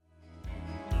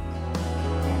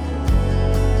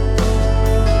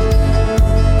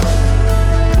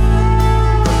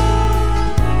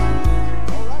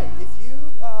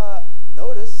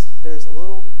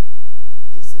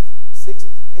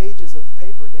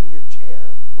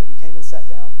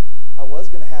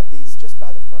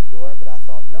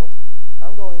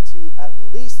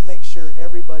least make sure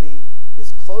everybody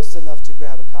is close enough to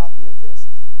grab a copy of this,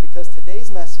 because today's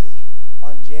message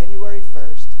on January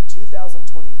 1st,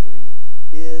 2023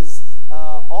 is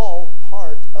all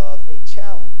part of a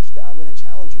challenge that I'm going to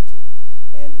challenge you to.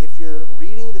 And if you're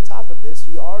reading the top of this,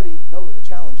 you already know what the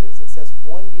challenge is. It says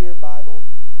 1 Year Bible,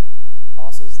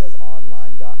 also says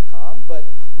online.com,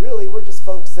 but really we're just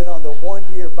focusing on the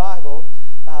 1 Year Bible.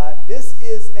 This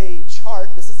is a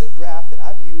chart, this is a graph that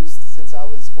I've used since I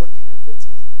was 14 or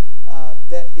 15,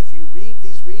 that if you read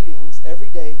these readings every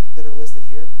day that are listed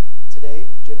here, today,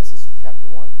 Genesis chapter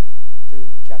 1 through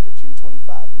chapter 2,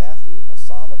 25, Matthew, a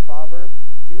Psalm, a Proverb,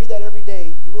 if you read that every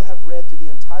day, you will have read through the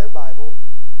entire Bible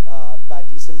by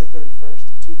December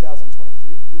 31st,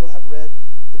 2023. You will have read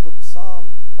the book of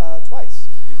Psalm twice.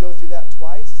 You go through that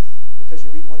twice because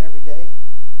you read one every day.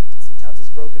 Sometimes it's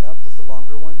broken up with the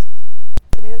longer ones.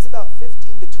 I mean, it's about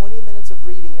 15 to 20 minutes of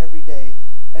reading every day,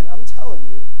 and I'm telling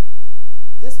you,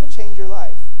 this will change your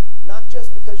life. Not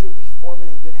just because you'll be forming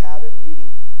a good habit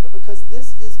reading, but because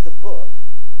this is the book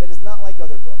that is not like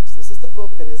other books. This is the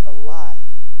book that is alive.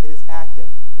 It is active.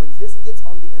 When this gets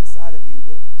on the inside of you,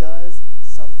 it does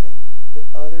something that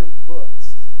other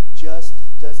books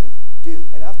just doesn't do.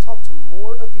 And I've talked to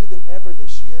more of you than ever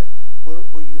this year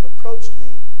where you've approached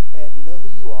me, and you know who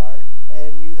you are,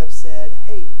 and you have said,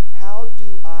 hey, how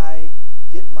do I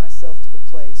get myself to the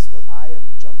place where I am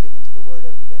jumping into the Word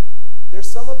every day? There's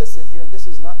some of us in here, and this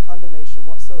is not condemnation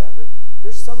whatsoever,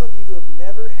 there's some of you who have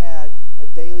never had a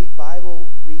daily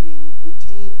Bible reading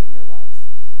routine in your life.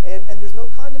 And there's no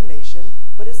condemnation,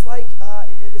 but it's like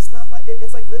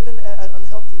it's like living an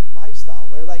unhealthy lifestyle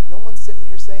where like no one's sitting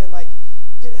here saying like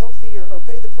get healthy or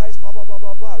pay the price, blah blah blah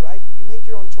blah blah, right? You make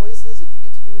your own choices and you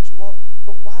get to do what you want.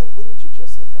 But why wouldn't you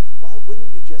just live healthy? Why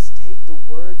wouldn't you just take the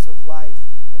words of life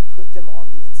and put them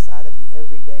on the inside of you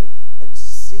every day and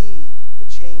see the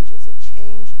changes? It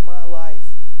changed my life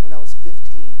when I was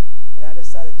 15, and I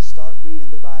decided to start reading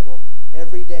the Bible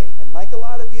every day. And like a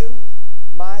lot of you,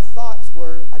 my thoughts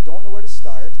were, I don't know where to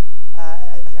start.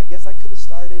 I guess I could have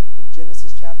started in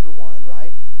Genesis chapter 1,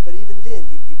 right? But even then,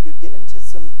 you get into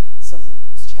some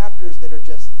chapters that are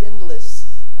just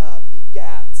endless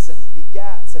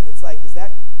begats, and it's like, is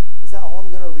that all I'm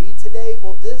going to read today?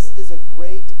 Well, this is a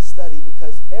great study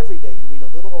because every day you read a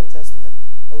little Old Testament,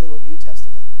 a little New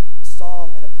Testament, a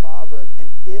Psalm and a Proverb, and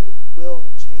it will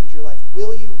change your life.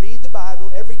 Will you read the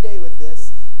Bible every day with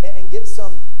this and get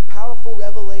some powerful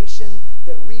revelation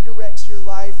that redirects your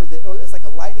life, or it's like a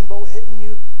lightning bolt hitting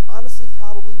you? Honestly,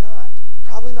 probably not.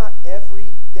 Probably not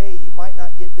every day. You might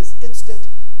not get this instant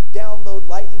download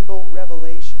lightning bolt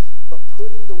revelation, but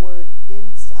putting the Word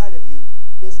inside of you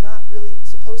is not really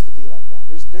supposed to be like that.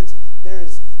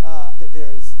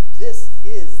 This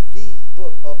is the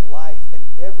book of life, and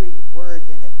every word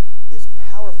in it is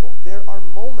powerful. There are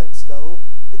moments, though,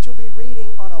 that you'll be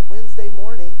reading on a Wednesday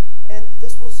morning, and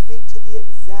this will speak to the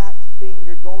exact thing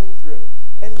you're going through.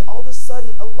 And all of a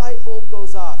sudden, a light bulb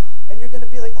goes off, and you're going to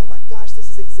be like, oh my gosh, this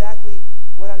is exactly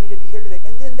what I needed to hear today.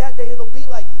 And then that day, it'll be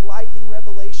like lightning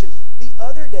revelation. The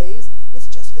other days, it's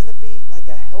just going to be like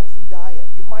a healthy diet.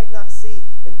 You might not see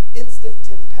an instant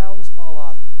 10 pounds fall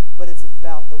off, but it's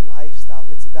about the lifestyle.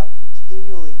 It's about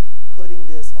continually putting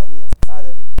this on the inside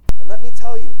of you. And let me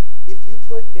tell you, if you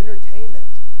put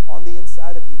entertainment on the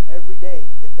inside of you every day,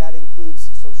 if that includes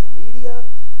social media,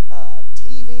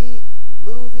 TV,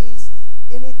 movies,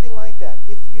 anything like that,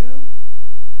 if you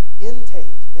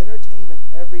intake entertainment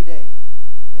every day,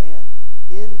 man,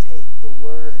 intake the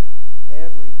Word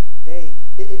every day.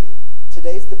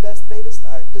 Today's the best day to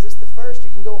start because it's the first. You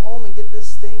can go home and get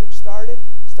this thing started.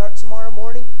 Start tomorrow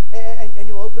morning, and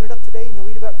you'll open it up today and you'll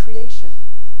read about creation.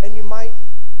 And you might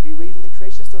be reading the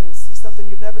creation story and see something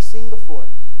you've never seen before.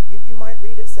 You might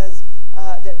read it says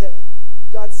that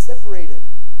God separated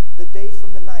the day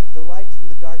from the night, the light from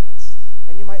the darkness.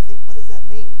 And you might think, what does that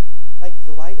mean? Like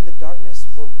the light and the darkness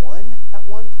were one at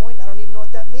one point? I don't even know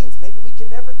what that means. Maybe we can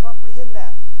never comprehend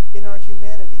that in our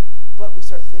humanity, but we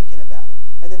start thinking about it.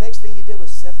 And the next thing he did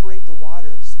was separate the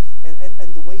waters.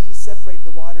 And the way he separated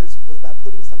the waters was by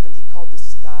putting something he called the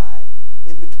sky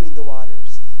in between the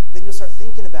waters. And then you'll start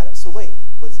thinking about it. So wait,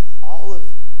 was all of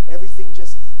everything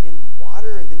just in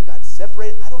water and then God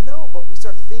separated? I don't know, but we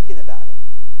start thinking about it.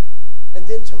 And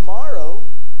then tomorrow,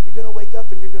 you're going to wake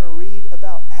up and you're going to read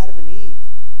about Adam and Eve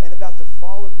and about the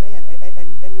fall of man.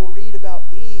 And you'll read about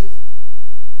Eve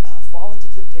fall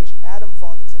into temptation, Adam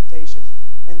fall into temptation,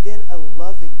 and then a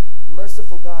loving,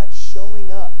 merciful God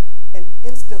showing up. And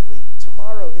instantly,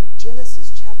 tomorrow in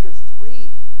Genesis chapter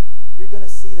 3, you're going to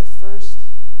see the first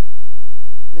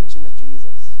mention of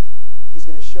Jesus. He's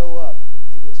going to show up.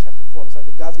 Maybe it's chapter 4, I'm sorry,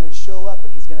 but God's going to show up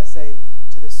and he's going to say,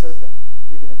 to the serpent,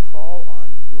 you're going to crawl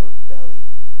on your belly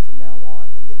from now on.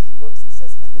 And then he looks and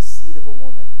says, and the seed of a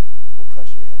woman will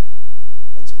crush your head.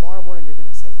 And tomorrow morning you're going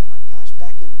to say, oh my gosh,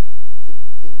 back in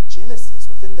Genesis,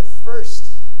 within the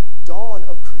first dawn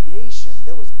of creation,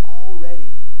 there was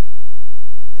already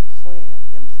a plan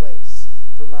in place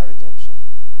for my redemption.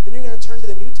 Then you're going to turn to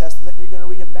the New Testament and you're going to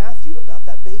read in Matthew about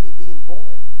that baby being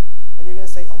born. And you're going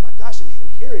to say, oh my gosh, and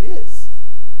here it is.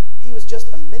 He was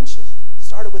just a mention,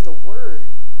 started with a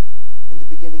word in the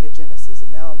beginning of Genesis.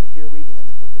 And now I'm here reading in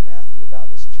the book of Matthew about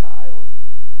this child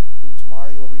who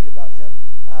tomorrow you'll read about him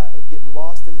getting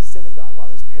lost in the synagogue while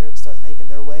his parents start making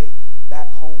their way back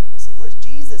home. And they say, where's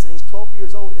Jesus? And he's 12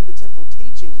 years old in the temple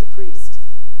teaching the priest.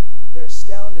 They're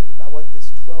astounded by what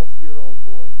this 12-year-old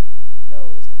boy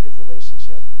knows and his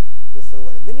relationship with the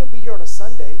Lord. And then you'll be here on a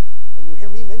Sunday and you'll hear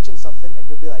me mention something and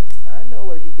you'll be like, I know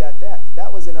where he got that.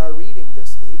 That was in our reading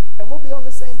this week. And we'll be on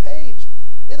the same page.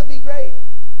 It'll be great.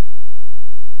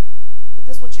 But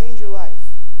this will change your life.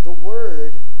 The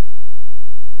Word,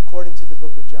 according to the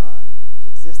book of John,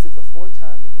 existed before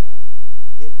time began.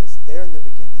 It was there in the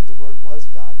beginning. The Word was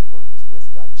God. The Word was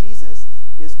with God. Jesus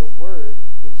is the Word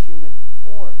in human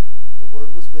form. The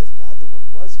Word was with God. The Word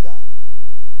was God.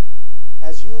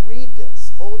 As you read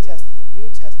this, Old Testament, New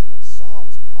Testament,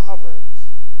 Psalms, Proverbs,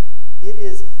 it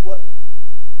is what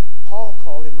Paul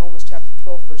called in Romans chapter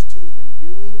 12, verse 2,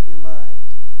 renewing your mind.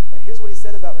 And here's what he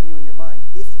said about renewing your mind.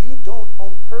 If you don't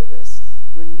on purpose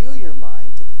renew your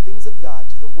mind to the things of God,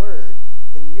 to the Word,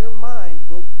 then your mind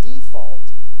will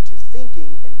default to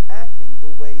thinking and acting the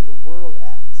way the world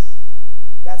acts.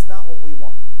 That's not what we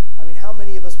want. I mean, how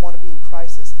many of us want to be in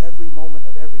crisis every moment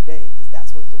of every day? Because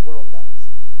that's what the world does.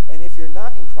 And if you're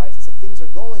not in crisis, if things are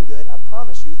going good, I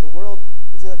promise you, the world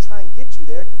is going to try and get you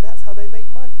there because that's how they make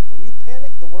money. When you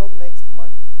panic, the world makes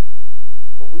money.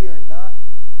 But we are not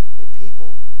a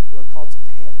people who are called to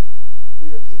panic.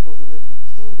 We are a people who live in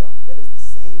a kingdom that is the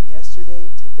same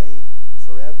yesterday, today, and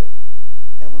forever.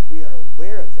 And when we are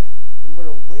aware of that, when we're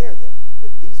aware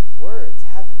that these words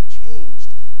haven't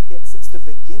changed since the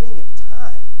beginning of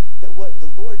time, that what the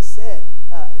Lord said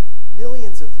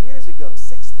millions of years ago,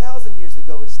 6,000 years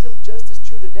ago, is still just as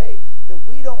true today, that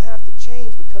we don't have to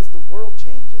change because the world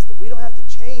changes, that we don't have to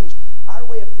change our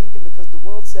way of thinking because the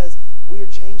world says we're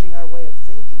changing our way of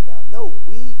thinking now. No,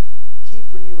 we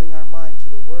keep renewing our mind to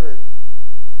the Word,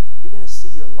 and you're going to see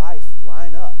your life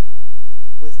line up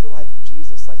with the life of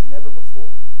Jesus like never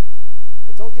before.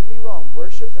 Like, don't get me wrong,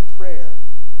 worship and prayer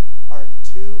are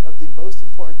two of the most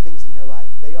important things in your life.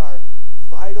 They are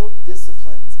vital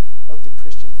disciplines of the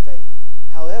Christian faith.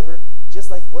 However, just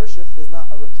like worship is not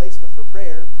a replacement for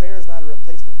prayer, prayer is not a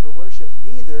replacement for worship,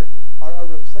 neither are a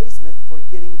replacement for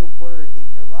getting the Word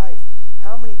in your life.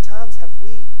 How many times have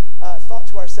we thought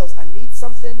to ourselves, I need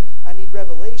something, I need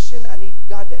revelation, I need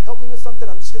God to help me with something,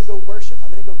 I'm just going to go worship,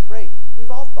 I'm going to go pray.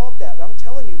 We've all thought that, but I'm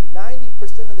telling you,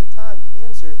 90% of the time, the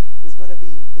answer is going to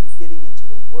be in getting into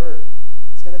the Word.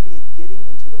 It's going to be in getting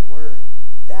into the Word.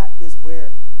 That is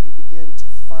where you begin to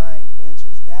find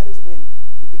answers. That is when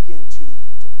you begin to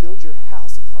build your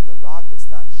house upon the rock that's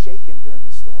not shaken during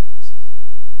the storms.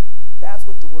 That's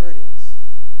what the Word is.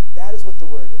 That is what the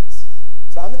Word is.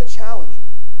 So I'm going to challenge you.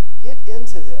 Get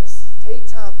into this. Take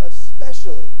time,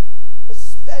 especially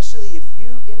if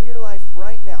you, in your life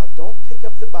right now, don't pick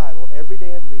up the Bible every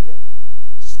day and read it.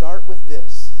 Start with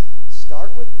this.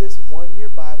 Start with this one-year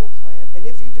Bible plan. And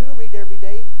if you do read every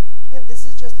day, man, this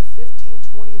is just a 15,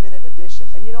 20-minute edition.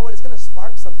 And you know what? It's going to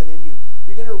spark something in you.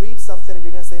 You're going to read something and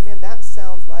you're going to say, man, that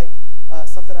sounds like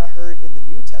something I heard in the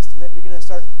New Testament. You're going to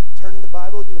start turning the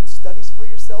Bible, doing studies for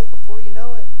yourself. Before you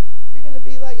know it, you're going to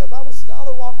be like a Bible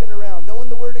scholar walking around, knowing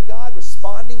the Word of God,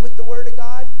 responding with the Word of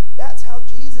God. That's how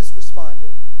Jesus responded.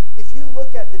 If you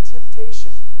look at the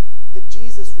temptation that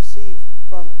Jesus received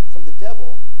from the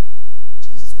devil,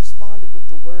 Jesus responded with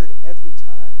the Word every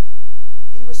time.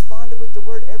 He responded with the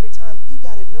Word every time. You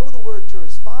got to know the Word to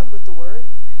respond with the Word,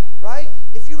 right?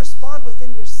 If you respond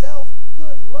within yourself,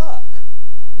 good luck.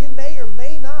 You may or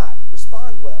may not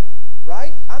respond well,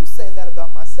 right? I'm saying that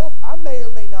about myself. I may or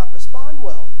may not respond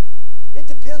well. It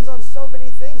depends on so many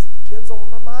things. It depends on where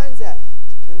my mind's at.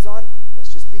 It depends on,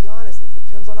 let's just be honest, it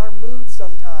depends on our mood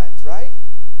sometimes, right?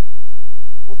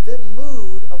 Well, the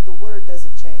mood of the Word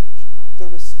doesn't change. The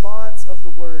response of the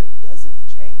Word doesn't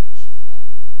change.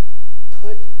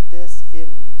 Put this in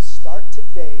you. Start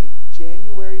today,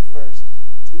 January 1st,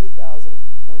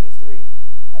 2023.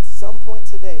 At some point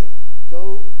today,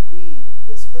 go read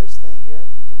this first thing here.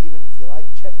 You can even, if you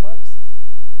like check marks,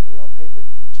 put it on paper.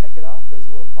 You can check it off. There's a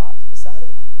little box beside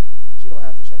it. But you don't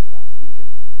have to check it off. You can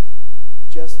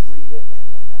just read it and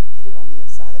get it on the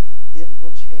inside of you. It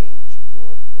will change your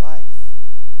your life.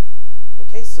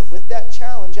 Okay, so with that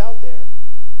challenge out there,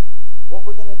 what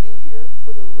we're going to do here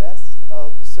for the rest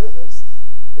of the service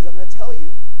is I'm going to tell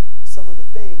you some of the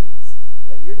things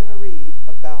that you're going to read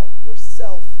about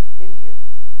yourself in here.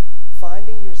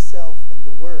 Finding yourself in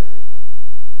the Word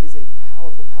is a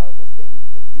powerful, powerful thing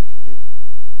that you can do.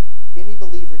 Any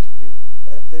believer can do.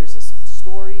 There's this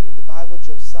story in the Bible,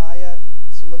 Josiah.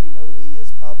 Some of you know who he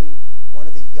is, probably one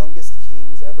of the youngest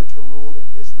kings ever to rule in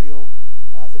Israel.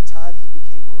 At the time he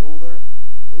became ruler,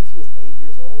 I believe he was 8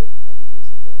 years old. Maybe he was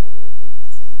a little bit older, 8, I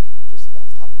think, just off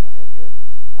the top of my head here.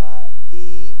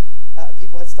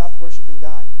 People had stopped worshiping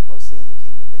God, mostly in the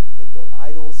kingdom. They built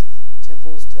idols,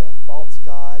 temples to false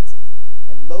gods,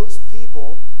 and most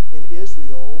people in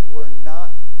Israel were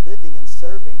not living and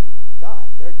serving God,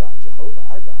 their God, Jehovah,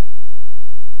 our God.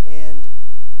 And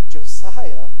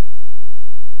Josiah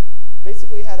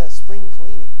basically had a spring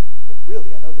cleaning. Like,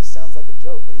 really, I know this sounds like a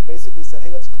joke, but he basically said,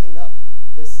 hey, let's clean up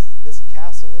this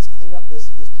castle. Let's clean up this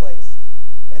place.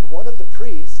 And one of the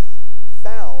priests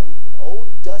found an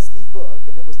old dusty book,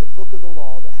 and it was the book of the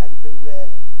law that hadn't been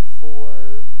read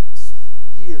for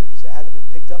years. It hadn't been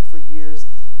picked up for years.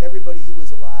 Everybody who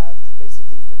was alive had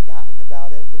basically forgotten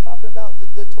about it. We're talking about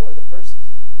the Torah, the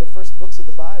first books of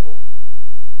the Bible.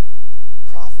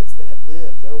 Prophets that had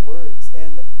lived, their words.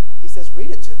 And he says,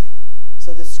 read it to me.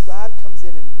 So this scribe comes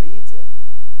in and reads it.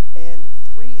 And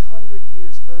 300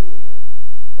 years earlier,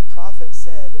 a prophet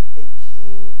said, a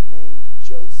king named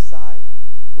Josiah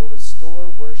will restore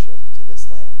worship to this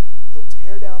land. He'll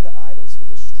tear down the idols, he'll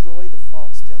destroy the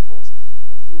false temples,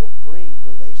 and he will bring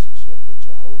relationship with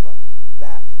Jehovah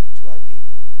back to our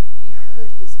people. He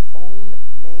heard his own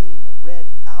name read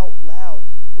out loud,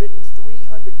 written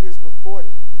 300 years before.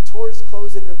 He tore his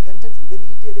clothes in repentance, and then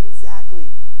he did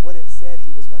exactly what it said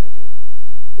he was going to do.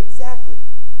 Exactly.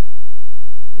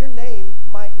 Your name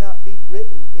might not be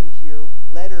written in here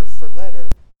letter for letter,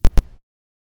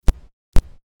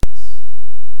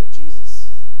 that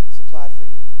Jesus supplied for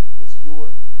you is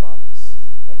your promise,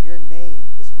 and your name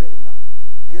is written on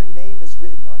it. Your name is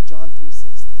written on John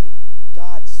 3:16.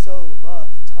 God so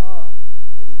loved Tom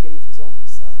that he gave his only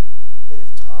son, that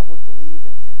if Tom would believe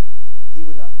in him, he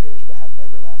would not perish but have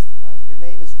everlasting life. Your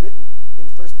name is written in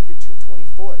 1 Peter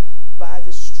 2:24. By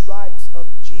the stripes of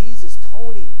Jesus,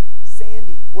 Tony,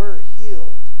 Sandy were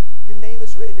healed. Your name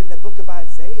is written in the book of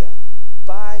Isaiah.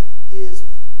 By his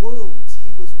wounds,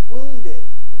 he was wounded.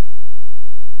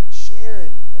 And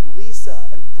Sharon and Lisa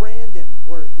and Brandon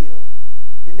were healed.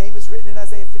 Your name is written in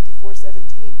Isaiah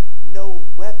 54:17. No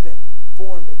weapon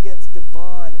formed against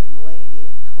Devon and Laney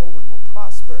and Cohen will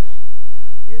prosper.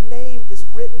 Your name is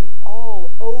written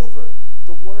all over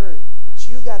the Word, but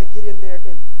you got to get in there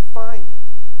and find it.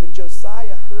 When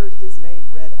Josiah heard his name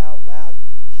read out loud,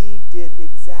 he did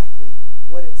exactly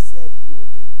what it said he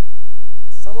would do.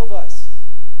 Some of us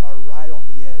are right on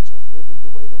the edge of living the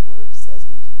way the Word says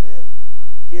we can live.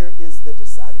 Here is the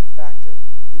deciding factor.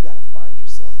 You got to find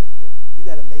yourself in here. You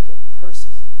got to make it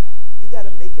personal. You got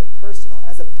to make it personal.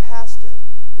 As a pastor,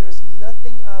 there is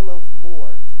nothing I love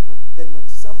more than when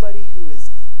somebody who is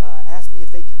asked me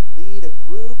if they can lead a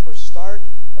group or start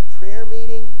a prayer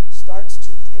meeting starts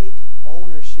to take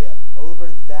ownership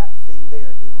over that thing they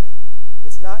are doing.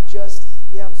 It's not just,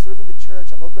 yeah, I'm serving the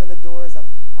church, I'm opening the doors,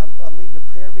 I'm leading a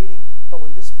prayer meeting, but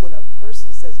when a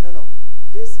person says, no,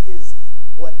 this is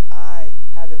what I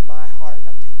have in my heart and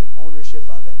I'm taking ownership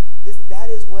of it. That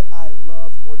is what I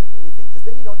love more than anything, because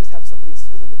then you don't just have somebody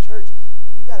serving the church,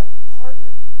 and you got a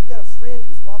partner, you got a friend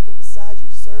who's walking beside you,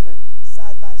 serving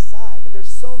side by side. And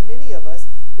there's so many of us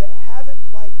that haven't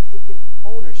quite taken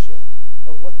ownership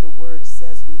of what the Word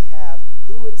says we have,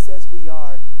 who it says we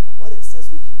are, and what it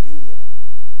says we can do yet.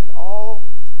 And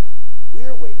all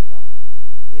we're waiting on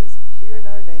is hearing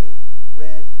our name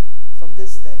read from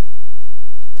this thing,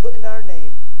 putting our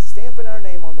name, stamping our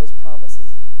name on those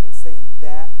promises, and saying,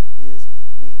 that is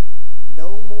me.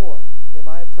 No more am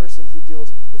I a person who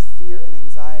deals with fear and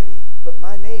anxiety, but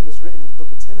my name is written in the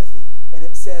book of Timothy, and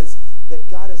it says that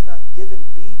God has not given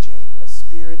BJ a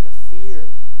spirit of fear,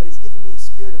 but he's given me a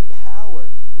spirit of power,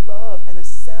 love, and a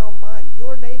sound mind.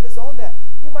 Your name is on that.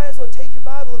 You might as well take your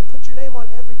Bible and put your name on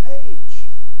every page.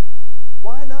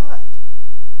 Why not?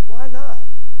 Why not?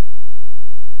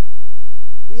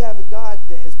 We have a God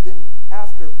that has been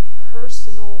after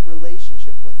personal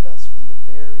relationship with us from the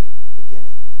very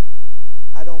beginning.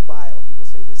 I don't buy it when people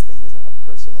say this thing isn't a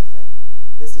personal thing.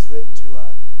 This is written to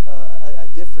a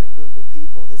different group of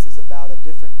people. This is about a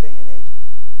different day and age.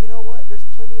 You know what? There's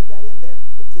plenty of that in there,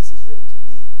 but this is written to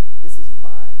me. This is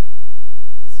mine.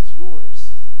 This is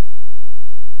yours.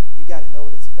 You got to know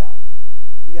what it's about.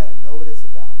 You got to know what it's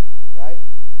about, right?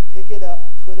 pick it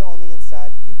up, put it on the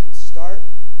inside. You can start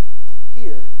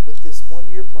here with this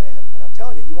 1-year plan, and I'm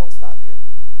telling you, you won't stop here.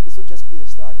 This will just be the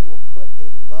start. It will put a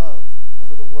love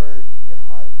for the Word in your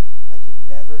heart like you've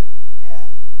never had.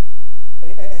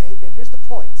 And here's the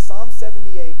point. Psalm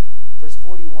 78, verse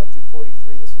 41 through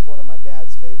 43, this was one of my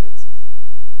dad's favorites.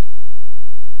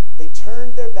 They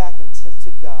turned their back and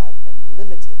tempted God and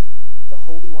limited the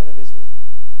Holy One of Israel.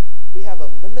 We have a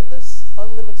limitless,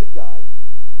 unlimited God,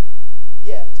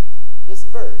 yet this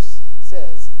verse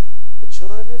says the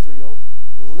children of Israel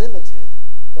limited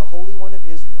the Holy One of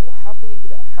Israel. Well, how can you do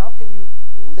that? How can you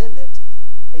limit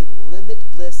a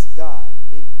limitless God?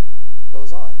 It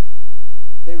goes on.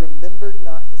 They remembered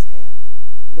not his hand,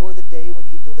 nor the day when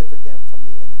he delivered them from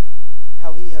the enemy,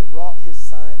 how he had wrought his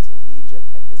signs in Egypt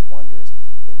and his wonders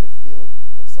in the field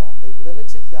of Zon. They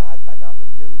limited God by not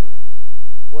remembering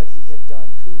what he had done,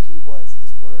 who he was,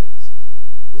 his words.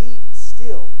 We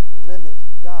still limit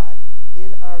God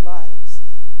in our lives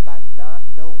by not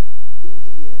knowing who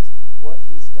he is, what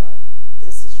he's done.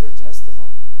 This is your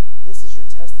testimony. This is your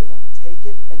testimony. Take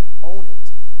it and own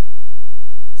it.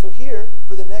 So here,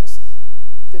 for the next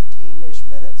 15-ish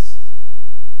minutes,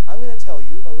 I'm going to tell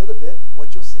you a little bit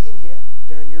what you'll see in here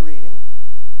during your reading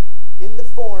in the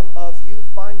form of you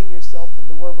finding yourself in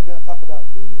the Word. We're going to talk about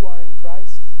who you are in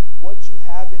Christ, what you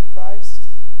have in Christ,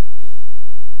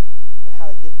 and how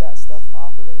to get that stuff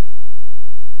operating,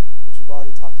 which we've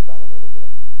already talked about a little bit.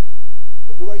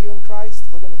 But who are you in Christ?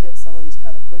 We're going to hit some of these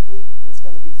kind of quickly, and it's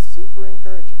going to be super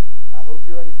encouraging. I hope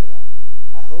you're ready for that.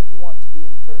 I hope you want to be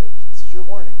encouraged. This is your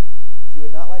warning. If you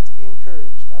would not like to be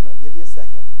encouraged, I'm going to give you a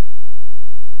second.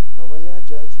 Nobody's going to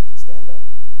judge. You can stand up.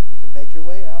 You can make your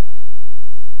way out.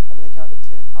 I'm going to count to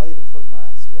 10. I'll even close my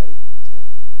eyes. You ready? 10,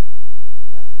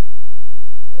 9,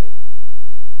 8,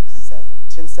 7.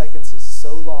 10 seconds is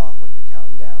so long when you're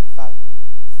counting down. 5,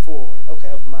 4. Okay,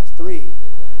 open my eyes. 3,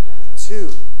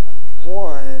 2,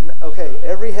 1. Okay,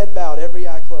 every head bowed, every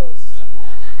eye closed.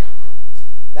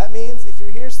 That means if you're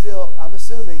here still, I'm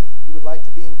assuming you would like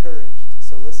to be encouraged.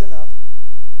 So listen up.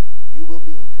 You will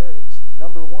be encouraged.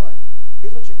 Number 1,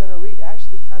 here's what you're going to read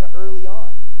actually kind of early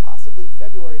on, possibly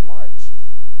February, March.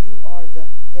 You are the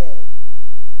head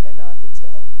and not the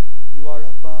tail. You are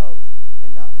above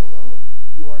and not below.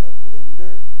 You are a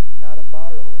lender, not a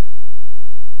borrower.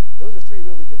 Those are 3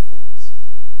 really good things.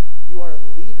 You are a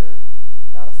leader,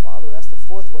 not a follower. That's the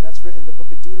 4th one. That's written in the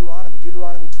book of Deuteronomy.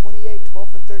 Deuteronomy 28,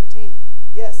 12, and 13.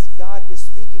 Yes, God is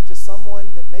speaking to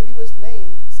someone that maybe was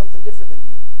named something different than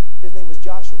you. His name was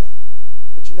Joshua.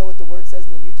 But you know what the Word says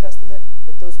in the New Testament?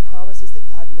 That those promises that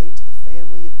God made to the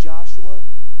family of Joshua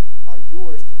are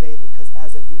yours today, because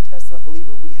as a New Testament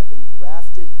believer, we have been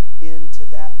grafted into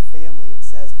that family, it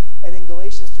says. And in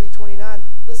Galatians 3:29,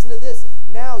 listen to this.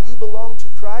 Now you belong to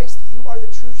Christ. You are the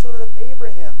true children of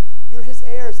Abraham. You're his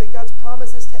heirs, and God's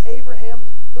promises to Abraham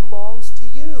belongs to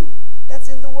you. That's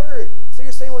in the Word. So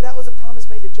you're saying, well, that was a promise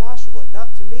made to Joshua,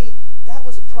 not to me. That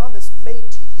was a promise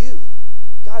made to you.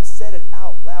 God said it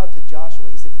out loud to Joshua.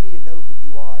 He said, you need to know who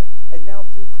you are. And now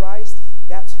through Christ,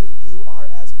 that's who you are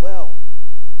as well.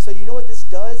 So you know what this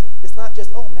does? It's not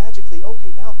just, oh, magically,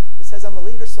 okay, now it says I'm a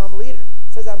leader, so I'm a leader.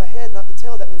 It says I'm a head, not the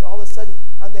tail. That means all of a sudden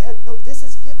I'm the head. No, this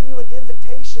is giving you an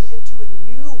invitation into a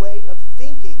new way of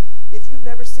thinking if you've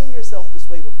never seen yourself this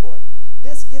way before.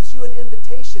 This gives you an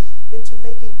invitation into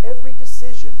making every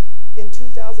decision in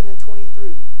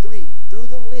 2023 through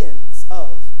the lens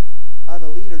of I'm a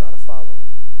leader, not a follower.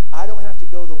 I don't have to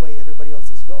go the way everybody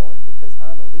else is going because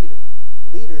I'm a leader.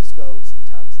 Leaders go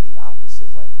sometimes the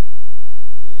opposite way.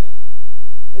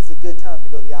 This is a good time to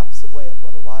go the opposite way of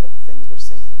what a lot of the things we're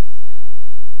seeing.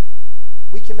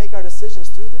 We can make our decisions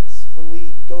through this. When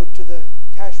we go to the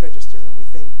cash register and we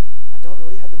think, I don't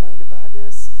really have the money to buy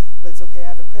this, but it's okay, I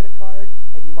have a credit card.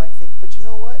 And you might think, but you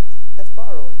know what? That's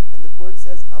borrowing. And the Word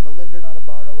says, I'm a lender, not a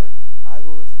borrower. I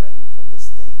will refrain from this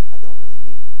thing I don't really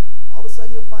need. All of a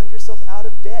sudden, you'll find yourself out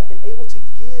of debt and able to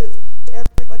give to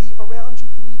everybody around you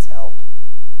who needs help.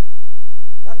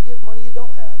 Not give money you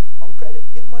don't have on credit.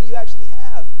 Give money you actually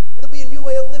have. It'll be a new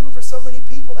way of living for so many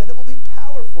people, and it will be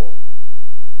powerful.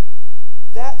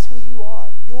 That's who you are.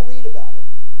 You'll read about it.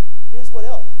 Here's what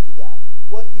else you got.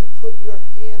 What you put your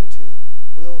hand to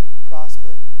will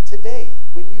prosper. Today,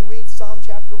 when you read Psalm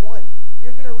chapter 1,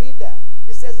 you're going to read that.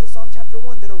 It says in Psalm chapter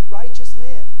 1 that a righteous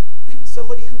man,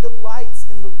 somebody who delights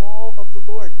in the law of the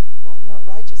Lord. Well, I'm not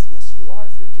righteous. Yes, you are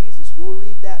through Jesus. You'll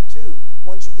read that too.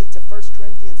 Once you get to 1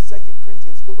 Corinthians, 2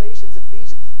 Corinthians, Galatians,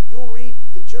 Ephesians, you'll read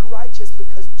that you're righteous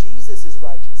because Jesus is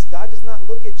righteous. God does not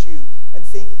look at you and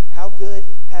think, how good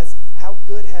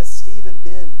has Stephen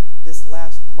been this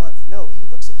last month? No, he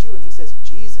looks at you and he says,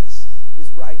 Jesus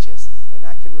is righteous, and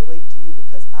I can relate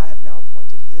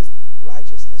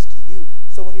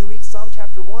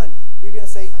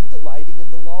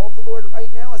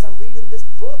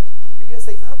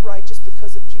righteous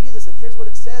because of Jesus. And here's what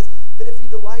it says, that if you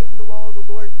delight in the law of the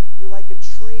Lord, you're like a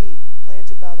tree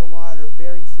planted by the water,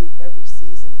 bearing fruit every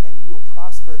season, and you will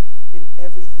prosper in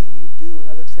everything you do.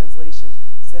 Another translation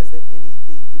says that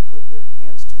anything you put your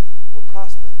hands to will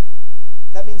prosper.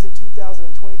 That means in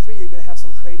 2023, you're going to have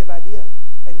some creative idea,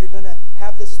 and you're going to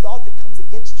have this thought that comes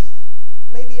against you,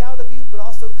 maybe out of you, but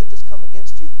also could just come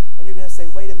against you. And you're going to say,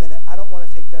 wait a minute, I don't want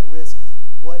to take that risk.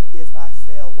 What if I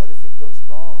fail? What if it goes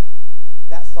wrong?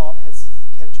 That thought has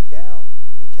kept you down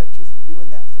and kept you from doing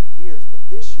that for years. But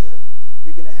this year,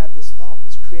 you're going to have this thought,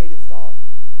 this creative thought,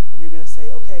 and you're going to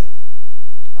say, okay,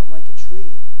 I'm like a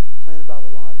tree planted by the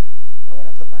water, and when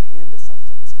I put my hand to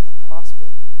something, it's going to prosper.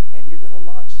 And you're going to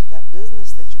launch that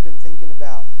business that you've been thinking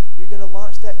about. You're going to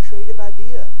launch that creative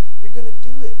idea. You're going to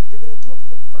do it. You're going to do it for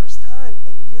the first time,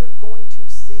 and you're going to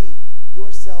see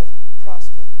yourself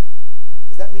prosper.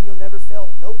 Does that mean you'll never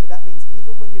fail? Nope, but that means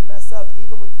even when you mess up,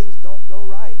 even when things don't go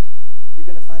right, you're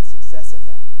going to find success in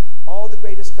that. All the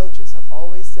greatest coaches have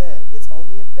always said it's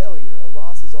only a failure, a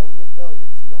loss is only a failure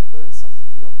if you don't learn something,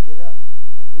 if you don't get up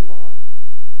and move on.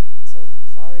 So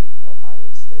sorry,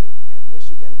 Ohio State and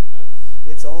Michigan,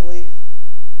 it's only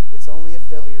a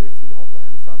failure if you don't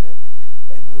learn from it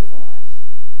and move on.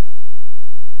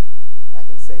 I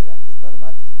can say that because none of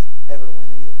my teams ever win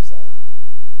either, so.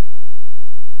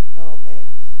 Oh, man.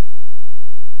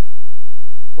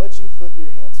 What you put your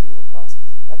hand to will prosper.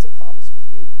 That's a promise for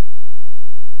you.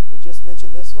 We just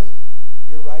mentioned this one.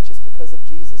 You're righteous because of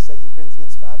Jesus, 2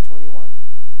 Corinthians 5:21.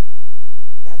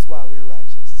 That's why we're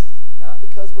righteous. Not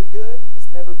because we're good.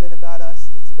 It's never been about us.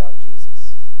 It's about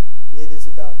Jesus. It is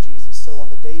about Jesus. So on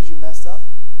the days you mess up,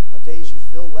 on the days you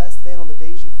feel less than, on the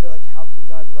days you feel like, how can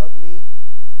God love me?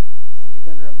 And you're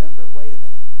going to remember, wait a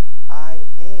minute. I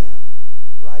am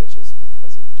righteous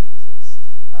because of Jesus.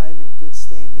 I'm in good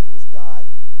standing with God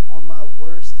on my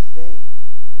worst day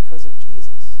because of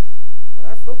Jesus. When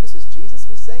our focus is Jesus,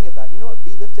 we sang about, you know what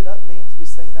be lifted up means? We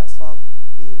sang that song,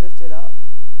 be lifted up.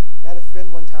 I had a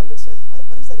friend one time that said,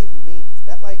 what does that even mean? Is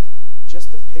that like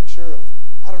just a picture of,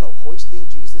 I don't know, hoisting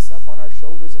Jesus up on our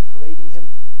shoulders and parading him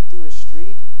through a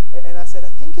street? And I said, I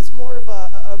think it's more of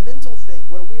a mental thing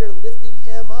where we are lifting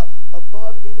him up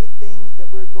above anything that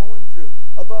we're going through,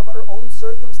 above our own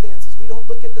circumstances. We don't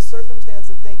look at the circumstance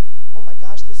and think, oh my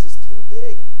gosh, this is too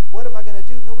big. What am I going to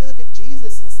do? No, we look at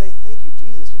Jesus and say, thank you,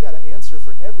 Jesus. You got to answer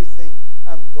for everything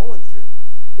I'm going through.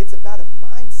 It's about a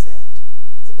mindset.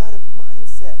 It's about a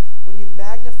mindset. When you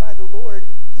magnify the Lord,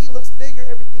 he looks bigger.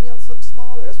 Everything else looks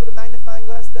smaller. That's what a magnifying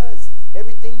glass does.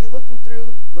 Everything you're looking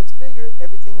through looks bigger.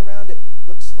 Everything around it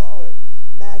looks smaller.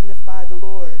 Magnify the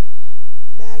Lord.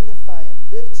 Magnify him.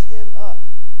 Lift him up.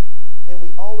 And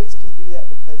we always can do that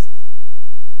because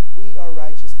we are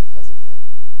righteous because of him.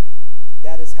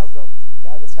 That is how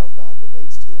God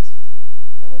relates to us.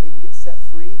 And when we can get set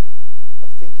free of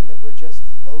thinking that we're just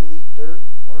lowly dirt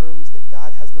worms that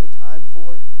God has no time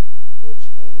for, it will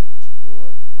change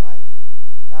your life.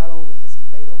 Not only has he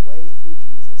made a way through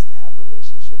Jesus to have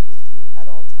relationship with you at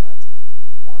all times,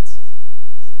 he wants it.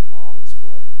 He longs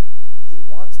for it. He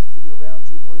wants to be around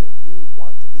you more than you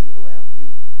want to be around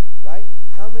you, right?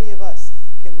 How many of us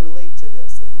can relate to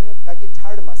this? I get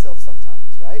tired of myself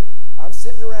sometimes, right? I'm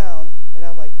sitting around and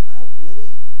I'm like, am I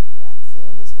really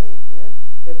feeling this way again?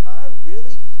 Am I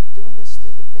really doing this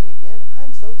stupid thing again?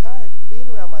 I'm so tired of being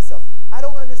around myself. I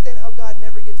don't understand how God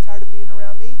never gets tired of being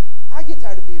around me. I get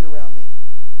tired of being around me,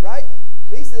 right?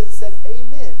 Lisa said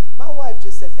amen. My wife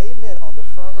just said amen on the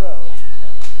front row.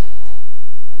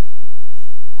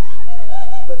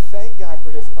 But thank God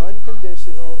for his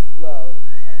unconditional love.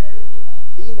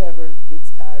 He never gets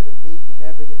tired of me. He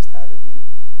never gets tired of you.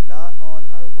 Not on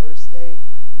our worst day,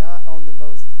 not on the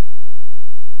most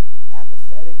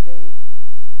apathetic day.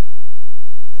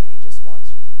 Man, he just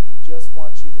wants you. He just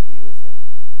wants you to be with him.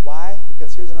 Why?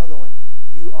 Because here's another one.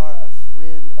 You are a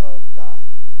friend of God.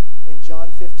 In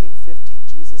John 15:15,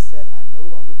 Jesus said, I no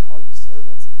longer call you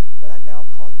servants, but I now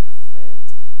call you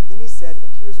friends. And then he said,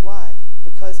 and here's why.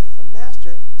 Because a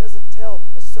master doesn't tell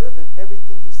a servant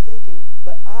everything he's thinking,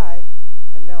 but I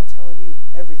am now telling you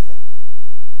everything.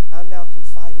 I'm now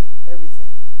confiding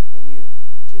everything in you.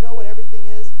 Do you know what everything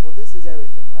is? Well, this is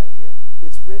everything right here.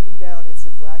 It's written down. It's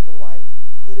in black and white.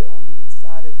 Put it on the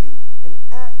inside of you and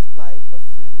act like a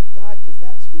friend of God because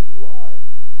that's who you are.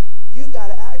 You got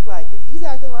to act like it. He's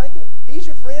acting like it. He's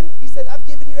your friend. He said, I've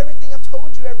given you everything. I've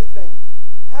told you everything.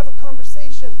 Have a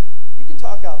conversation. You can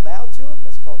talk out loud to him.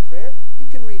 That's called prayer. You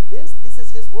can read this. This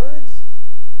is his words,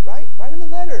 right? Write him a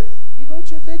letter. He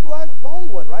wrote you a big, long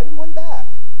one. Write him one back.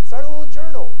 Start a little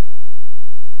journal.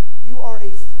 You are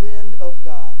a friend of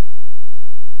God.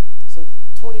 So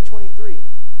 2023,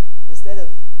 instead of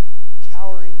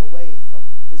cowering away from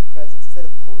his presence, instead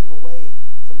of pulling away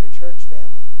from your church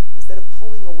family, instead of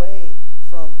pulling away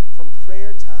from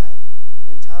prayer time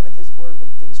and time in his word when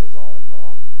things are going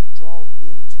wrong, draw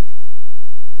into him.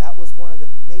 That was one of the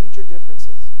major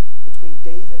differences between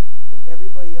David and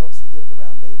everybody else who lived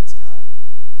around David's time.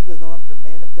 He was known after a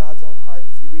man of God's own heart.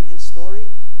 If you read his story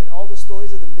and all the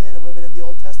stories of the men and women in the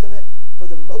Old Testament, for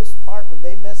the most part, when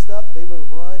they messed up, they would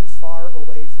run far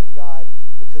away from God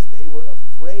because they were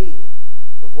afraid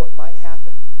of what might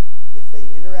happen if they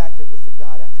interacted with the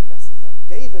God after messing up.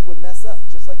 David would mess up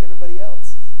just like everybody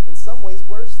else, in some ways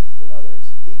worse than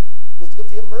others. He was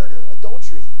guilty of murder,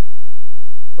 adultery,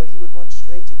 but he would run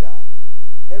straight to God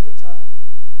every time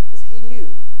because he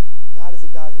knew that God is a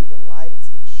God who delights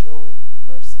in showing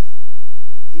mercy.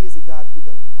 He is a God who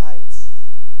delights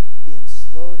in being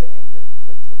slow to anger and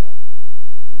quick to love.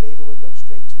 And David would go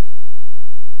straight to him.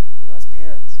 You know, as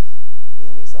parents, me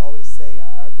and Lisa always say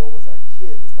our goal with our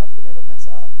kids is not that they never mess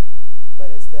up, but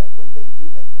it's that when they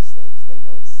do make mistakes, they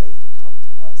know it's safe to come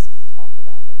to us and talk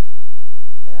about it.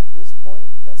 And at this point,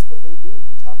 that's what they do.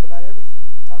 We talk about everything.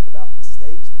 We talk about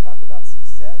mistakes. We talk about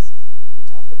success. We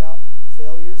talk about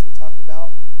failures. We talk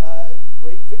about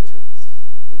great victories.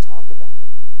 We talk about it.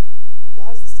 And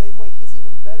God's the same way. He's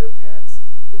even better parents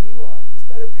than you are. He's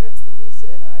better parents than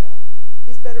Lisa and I are.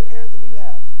 He's a better parent than you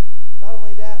have. Not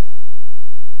only that,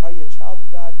 are you a child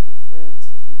of God, your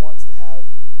friends, and he wants to have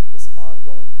this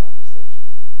ongoing conversation.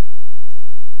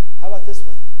 How about this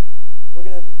one? We're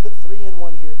going to put 3 in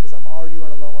 1 here because I'm already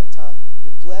running low on time.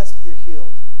 You're blessed, you're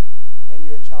healed, and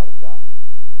you're a child of God.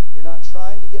 You're not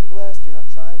trying to get blessed, you're not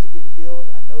trying to get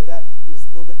healed. I know that is a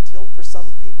little bit tilt for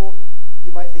some people.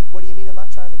 You might think, what do you mean I'm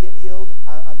not trying to get healed?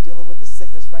 I'm dealing with the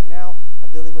sickness right now. I'm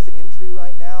dealing with the injury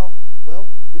right now. Well,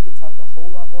 we can talk a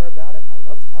whole lot more about it. I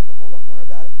love to talk a whole lot more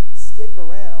about it. Stick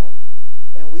around,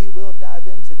 and we will dive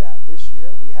into that this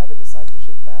year. We have a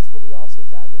discipleship class where we also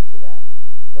dive into that.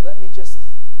 But let me just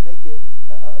make it,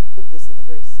 put this in a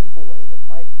very simple way that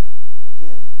might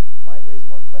raise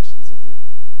more questions in you.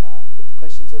 But the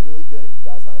questions are really good.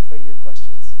 God's not afraid of your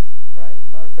questions, right?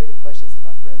 I'm not afraid of questions that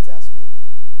my friends ask me.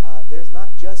 There's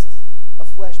not just a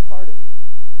flesh part of you.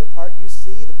 The part you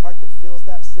see, the part that feels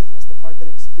that sickness, the part that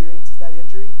experiences that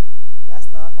injury,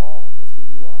 that's not all of who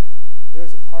you are. There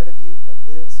is a part of you that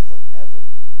lives forever,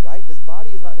 right? This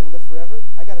body is not going to live forever.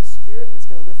 I got a spirit, and it's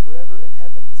going to live forever in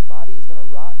heaven. This body is going to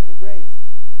rot in a grave,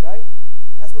 right?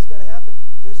 That's what's going to happen.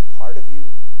 There's a part of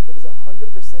you that is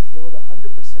 100% healed,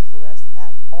 100% blessed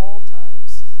at all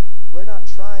times. We're not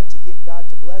trying to get God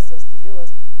to bless us, to heal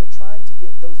us. We're trying to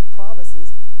get those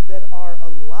promises that are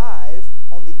alive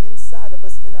on the inside of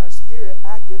us in our spirit,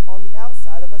 active on the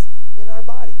outside of us in our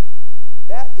body.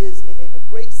 That is a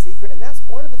great secret, and that's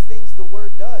one of the things the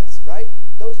Word does, right?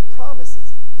 Those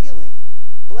promises, healing,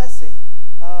 blessing,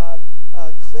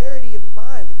 clarity of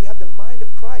mind, that you have the mind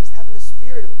of Christ, having a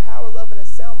spirit of power, love, and a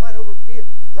sound mind over fear,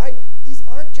 right? These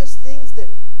aren't just things that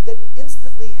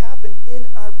instantly happen in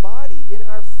our body, in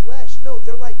our flesh. No,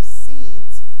 they're like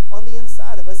seeds on the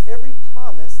inside of us. Every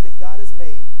promise that God has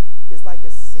made is like a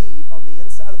seed on the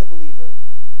inside of the believer.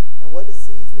 And what do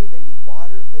seeds need? They need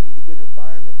water. They need a good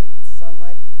environment. They need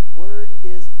sunlight. Word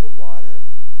is the water.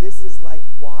 This is like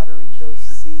watering those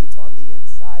seeds on the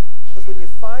inside. Because when you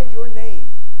find your name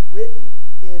written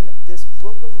in this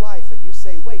book of life and you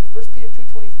say, wait, 1 Peter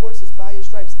 2:24 says, by his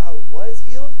stripes I was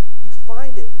healed. You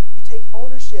find it. You take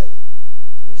ownership.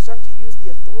 And you start to use the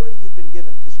authority you've been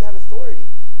given because you have authority.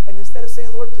 And instead of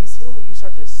saying, Lord, please heal me, you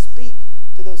start to speak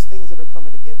to those things that are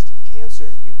coming against you.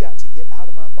 Cancer, you've got to get out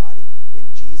of my body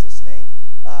in Jesus' name.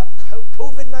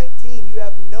 COVID-19, you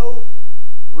have no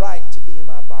right to be in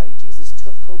my body. Jesus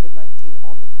took COVID-19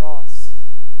 on the cross,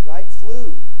 right?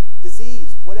 Flu,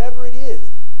 disease, whatever it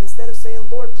is. Instead of saying,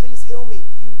 Lord, please heal me,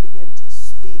 you begin to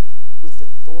speak with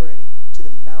authority to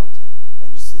the mountain,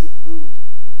 and you see it moved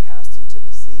and cast into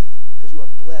the sea because you are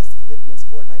blessed, Philippians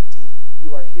 4:19.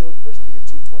 You are healed, 1 Peter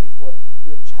 2:24.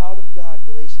 You're a child of God,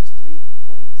 Galatians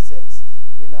 3:26.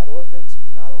 You're not orphans,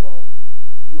 you're not alone.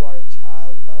 You are a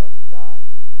child of God.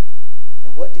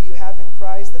 And what do you have in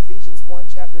Christ? Ephesians 1,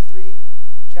 chapter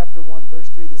 1, verse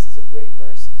 3. This is a great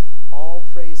verse. All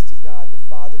praise to God, the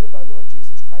Father of our Lord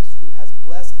Jesus Christ, who has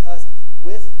blessed us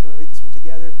with, can we read this one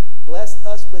together? Blessed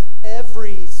us with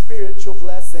every spiritual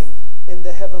blessing in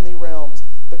the heavenly realms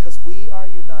because we are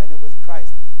united with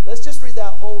Christ. Let's just read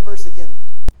that whole verse again.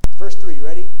 Verse 3,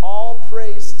 ready? All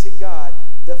praise to God,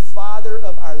 the Father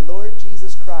of our Lord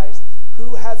Jesus Christ,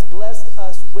 who has blessed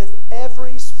us with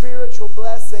every spiritual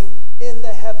blessing in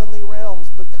the heavenly realms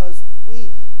because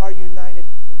we are united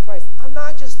in Christ. I'm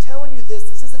not just telling you this.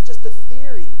 This isn't just a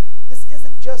theory. This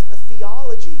isn't just a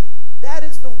theology. That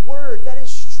is the word. That is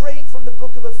straight from the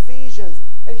book of Ephesians.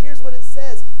 And here's what it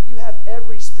says. You have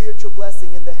every spiritual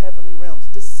blessing in the heavenly realms.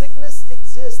 Does sickness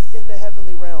exist in the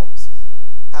heavenly realms?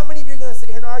 How many of you are going to sit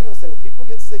here and argue and say, well, people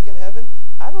get sick in heaven?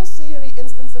 I don't see any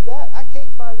instance of that. I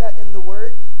can't find that in the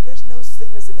word. There's no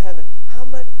sickness in heaven. How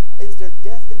much is there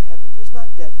death in heaven? There's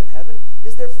not death in heaven.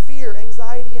 Is there fear,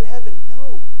 anxiety in heaven?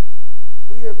 No.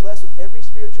 We are blessed with every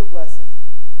spiritual blessing.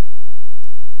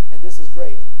 And this is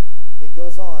great. It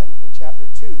goes on in chapter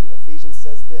 2, Ephesians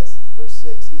says this, verse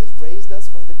 6, He has raised us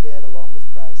from the dead along with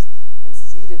Christ and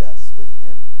seated us with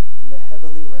Him in the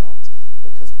heavenly realms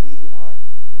because we are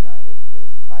united with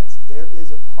Christ. There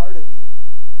is a part of you,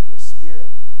 your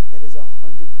spirit, that is 100%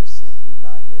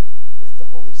 united with the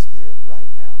Holy Spirit right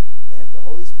now. And if the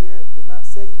Holy Spirit is not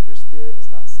sick, your spirit is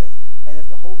not sick. And if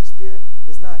the Holy Spirit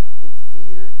is not in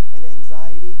fear and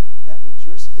anxiety, that means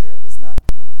your spirit is not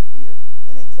dealing with fear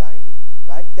and anxiety,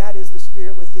 right? That is the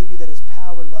spirit within you that is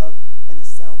power, love, and a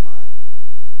sound mind.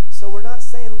 So we're not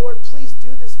saying, Lord, please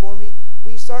do this for me.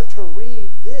 We start to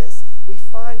read this. We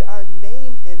find our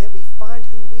name in it. We find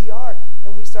who we are.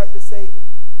 And we start to say,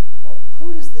 well,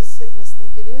 who does this sickness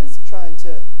think it is trying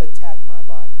to attack my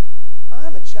body?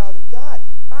 I'm a child of God.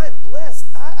 I'm blessed.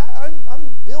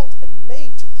 I'm built and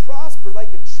made to prosper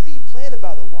like a tree planted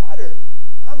by the water.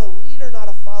 I'm a leader, not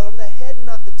a follower. I'm the head,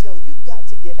 not the tail. You've got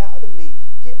to get out of me.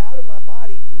 Get out of my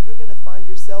body, and you're going to find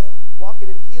yourself walking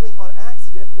in healing on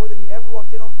accident more than you ever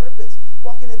walked in on purpose.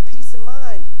 Walking in peace of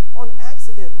mind on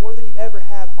accident more than you ever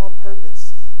have on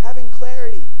purpose. Having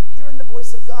clarity, hearing the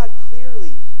voice of God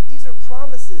clearly. These are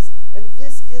promises, and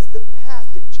this is the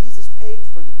path that Jesus paved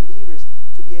for the believers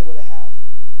to be able to have.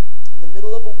 In the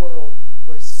middle of a world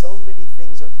where so many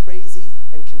things are crazy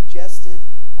and congested,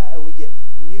 and we get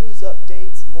news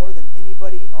updates more than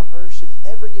anybody on earth should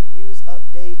ever get news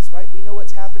updates, right? We know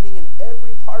what's happening in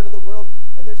every part of the world,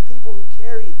 and there's people who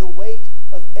carry the weight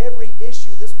of every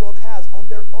issue this world has on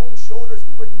their own shoulders.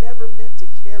 We were never meant to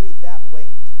carry that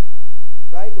weight,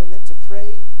 right? We're meant to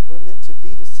pray. We're meant to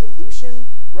be the solution,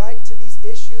 right, to these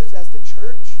issues as the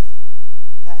church.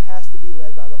 That has to be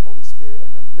led by the Holy Spirit.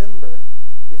 And remember,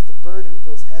 if the burden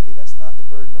feels heavy, that's not the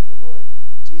burden of the Lord.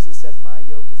 Jesus said, my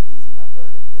yoke is easy, my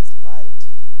burden is light.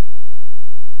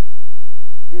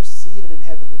 You're seated in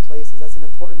heavenly places. That's an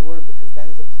important word because that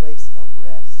is a place of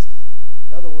rest.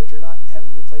 In other words, you're not in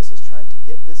heavenly places trying to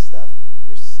get this stuff.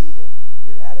 You're seated.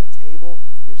 You're at a table.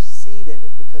 You're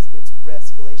seated because it's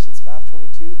rest. Galatians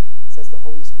 5:22 says the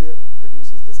Holy Spirit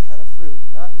produces this kind of fruit.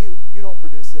 Not you. You don't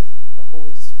produce it. The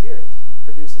Holy Spirit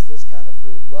produces this kind of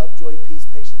fruit. Love, joy, peace,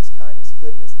 patience, kindness,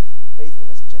 goodness,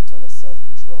 faithfulness, gentleness,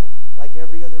 self-control. Like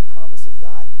every other promise of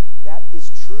God, that is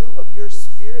true of your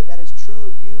spirit. That is true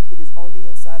of you. It is on the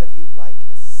inside of you like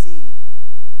a seed.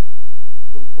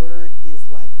 The word is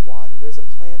like water. There's a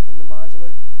plant in the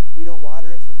modular. We don't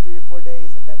water it for 3 or 4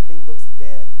 days, and that thing looks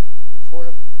dead. We pour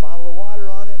a bottle of water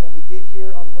on it. When we get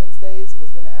here on Wednesdays,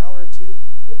 within an hour or two,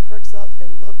 it perks up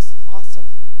and looks awesome,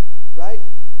 right?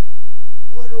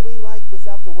 What are we like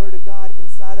without the word of God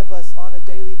inside of us on a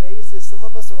daily basis? Some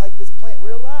of us are like this plant.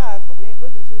 We're alive, but we ain't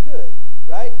looking too good,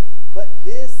 right? But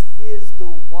this is the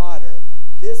water.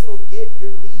 This will get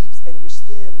your leaves and your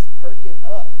stems perking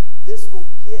up. This will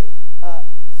get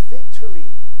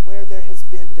victory where there has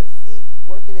been defeat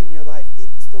working in your life.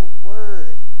 It's the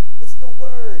word. It's the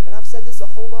word. And I've said this a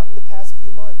whole lot in the past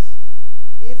few months.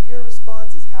 If your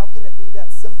response is, how can it be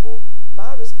that simple?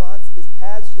 My response is,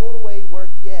 has your way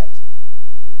worked yet?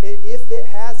 If it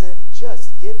hasn't,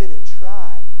 just give it a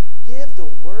try. Give the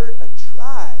word a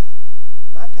try.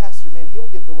 My pastor, man, he'll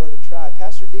give the word a try.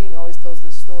 Pastor Dean always tells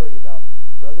this story about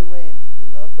Brother Randy. We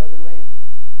love Brother Randy.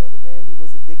 And Brother Randy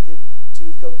was addicted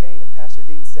to cocaine. And Pastor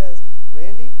Dean says,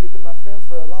 Randy, you've been my friend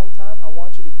for a long time. I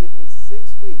want you to give me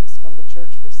 6 weeks. Come to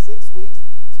church for 6 weeks.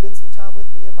 Spend some time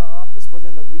with me in my office. We're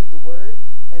going to read the word.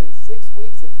 And in 6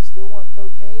 weeks, if you still want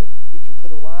cocaine, you can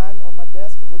put a line on my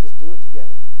desk and we'll just do it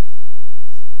together.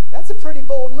 That's a pretty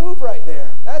bold move right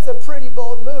there. That's a pretty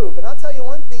bold move. And I'll tell you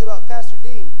one thing about Pastor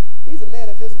Dean. He's a man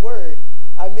of his word.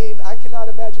 I mean, I cannot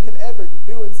imagine him ever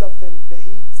doing something that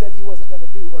he said he wasn't going to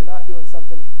do or not doing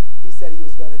something he said he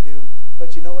was going to do.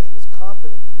 But you know what? He was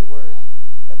confident in the word.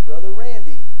 And Brother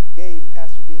Randy gave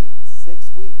Pastor Dean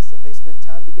 6 weeks, and they spent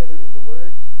time together in the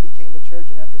word. He came to church,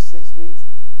 and after 6 weeks,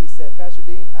 he said, Pastor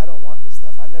Dean, I don't want this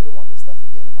stuff. I never want this stuff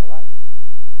again in my life.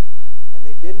 And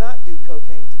they did not do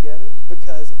cocaine together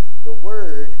because the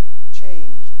word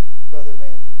changed Brother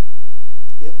Randy.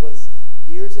 It was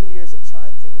years and years of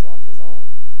trying things on his own,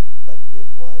 but it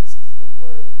was the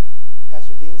word.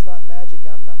 Pastor Dean's not magic.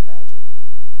 I'm not magic.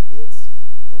 It's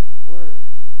the word.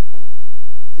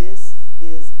 This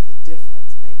is the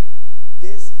difference maker.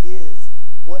 is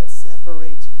what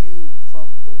separates you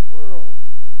from the world,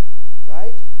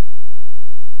 right?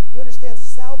 Do you understand?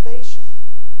 Salvation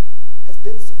has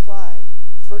been supplied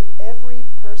for every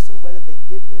person, whether they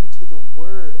get into the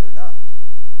Word or not.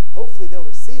 Hopefully they'll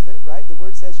receive it, right? The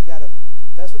Word says you got to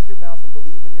confess with your mouth and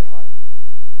believe in your heart.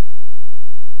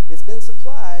 It's been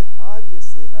supplied.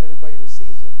 Obviously, not everybody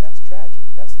receives it, and that's tragic.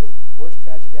 That's the worst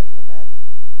tragedy I can imagine.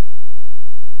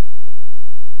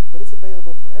 But it's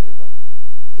available for everybody.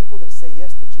 People that say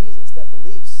yes to Jesus, that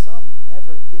believe, some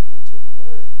never get into the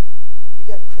Word. You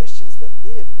got Christians that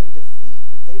live in defeat,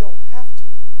 but they don't have to.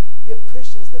 You have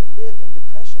Christians that live in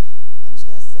depression. I'm just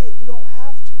going to say it. You don't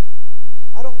have to.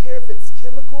 I don't care if it's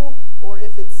chemical or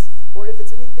if it's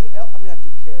anything else. I mean, I do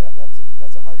care.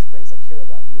 That's a harsh phrase. I care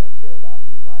about you. I care about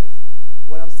your life.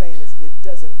 What I'm saying is it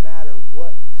doesn't matter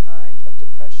what kind of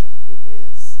depression it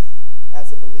is.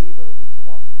 As a believer, we can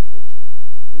walk in victory.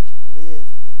 We can live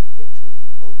in victory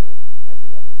over it and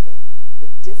every other thing. The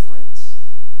difference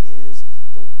is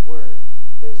the Word.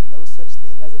 There is no such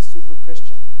thing as a super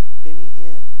Christian. Benny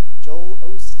Hinn, Joel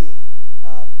Osteen,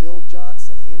 Bill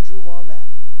Johnson, Andrew Womack.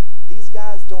 These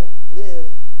guys don't live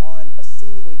on a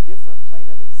seemingly different plane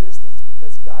of existence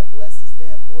because God blesses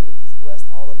them more than He's blessed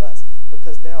all of us,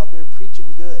 because they're out there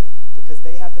preaching good, because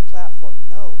they have the platform.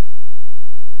 No.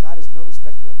 God is no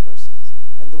respecter of persons,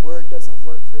 and the Word doesn't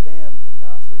work for them and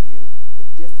not for you. The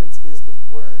difference is the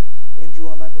Word. Andrew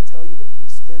Womack will tell you that he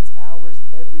spends hours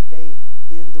every day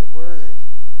in the Word,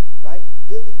 right?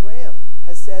 Billy Graham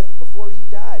has said before he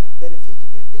died that if he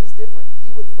could do things different,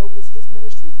 he would focus his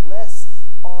ministry less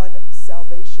on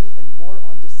salvation and more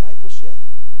on discipleship.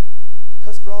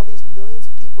 Because for all these millions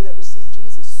of people that receive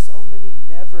Jesus, so many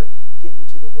never get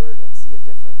into the Word and see a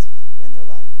difference in their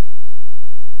life,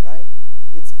 right?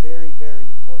 It's very, very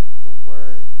important. The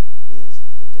Word is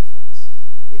the difference.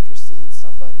 If you're seeing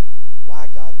somebody, why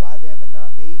God, why them and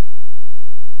not me?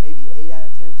 Maybe 8 out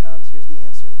of 10 times, here's the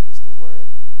answer. It's the Word.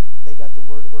 They got the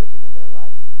Word working in their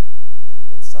life. And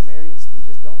in some areas, we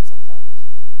just don't sometimes.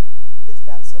 It's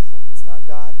that simple. It's not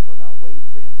God. We're not waiting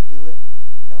for Him to do it.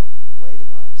 No, we're waiting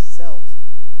on ourselves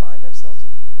to find ourselves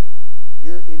in here.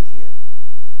 You're in here.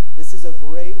 This is a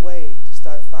great way to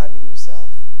start finding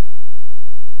yourself.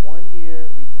 1 year,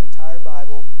 read the entire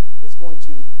Bible. It's going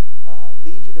to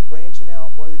lead you to branching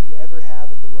out more than you ever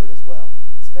have in the Word as well.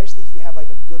 Especially if you have like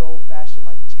a good old-fashioned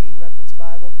like chain reference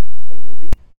Bible and you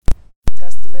read the Old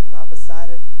Testament and right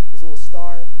beside it there's a little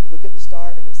star, and you look at the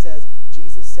star and it says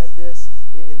Jesus said this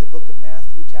in the book of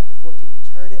Matthew chapter 14. You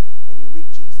turn it and you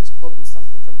read Jesus quoting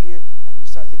something from here, and you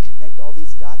start to connect all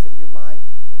these dots in your mind,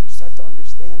 and you start to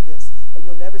understand this, and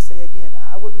you'll never say again,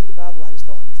 I would read the Bible, I just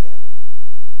don't understand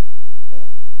it. Man,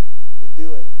 you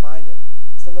do it, find it.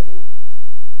 Some of you,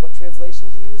 what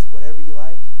translation to use? Whatever you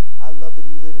like. I love the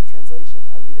New Living Translation.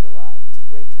 I read it a lot. It's a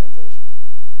great translation.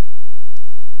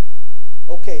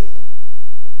 Okay,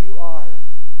 you are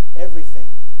everything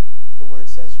the Word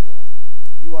says you are.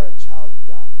 You are a child of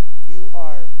God. You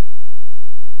are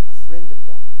a friend of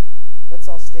God. Let's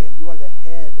all stand. You are the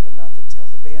head and not the tail.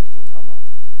 The band can come up.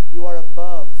 You are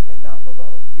above and not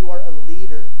below. You are a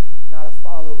leader, not a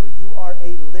follower. You are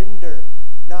a lender,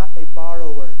 not a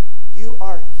borrower. You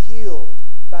are healed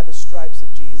by the stripes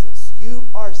of Jesus. You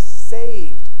are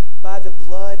saved by the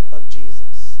blood of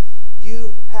Jesus.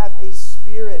 You have a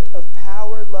spirit of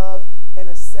power, love, and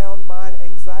a sound mind.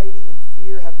 Anxiety and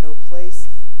fear have no place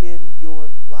in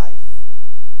your life.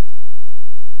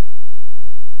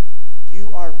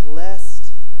 You are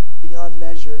blessed beyond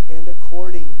measure and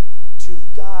according to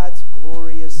God's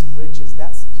glorious riches.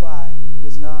 That supply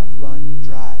does not run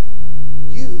dry.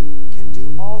 You can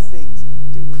do all things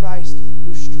through Christ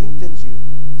who strengthens you.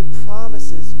 The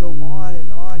promises go on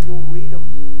and on. You'll read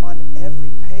them on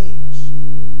every page.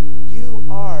 You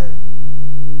are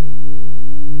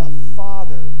a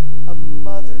father, a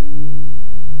mother.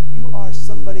 You are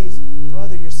somebody's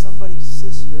brother. You're somebody's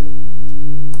sister.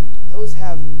 Those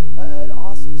have an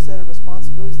awesome set of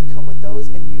responsibilities that come with those,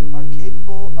 and you are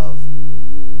capable of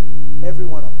every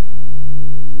one of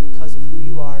them because of who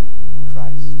you are in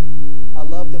Christ. I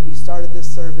love that we started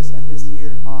this service and this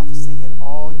year off singing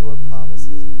all your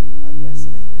promises are yes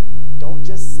and amen. Don't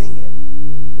just sing it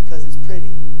because it's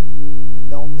pretty and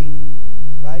don't mean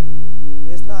it, right?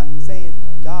 It's not saying,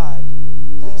 God,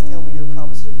 please tell me your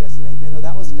promises are yes and amen. No,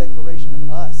 that was a declaration of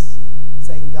us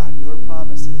saying, God, your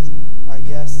promises are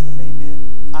yes and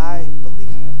amen. I believe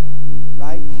it,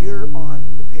 right? You're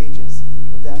on the pages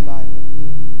of that Bible.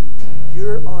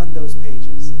 You're on those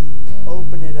pages.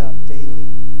 Open it up daily.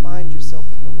 Find yourself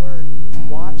in the Word.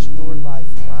 Watch your life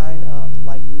line up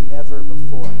like never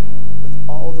before with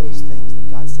all those things that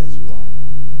God says you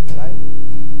are, right?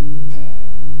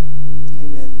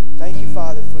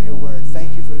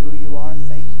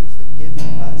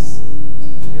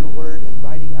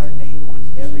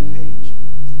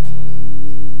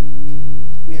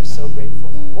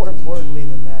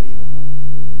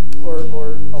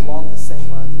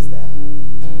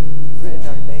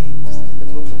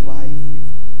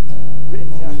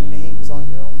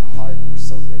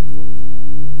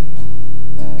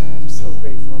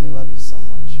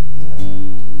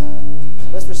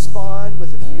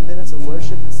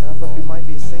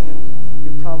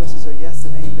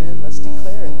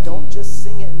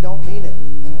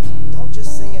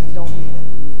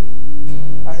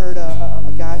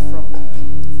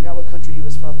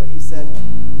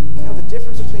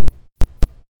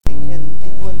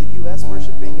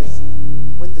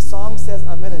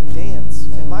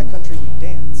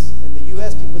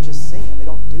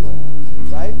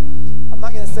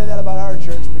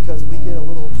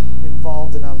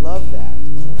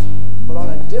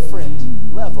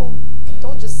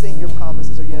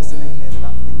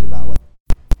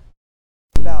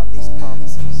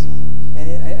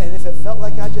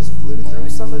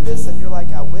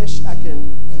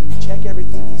 check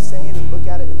everything he's saying and look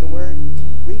at it in the Word,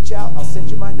 reach out. I'll send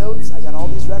you my notes. I got all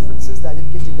these references that I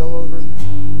didn't get to go over.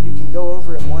 You can go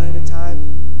over it one at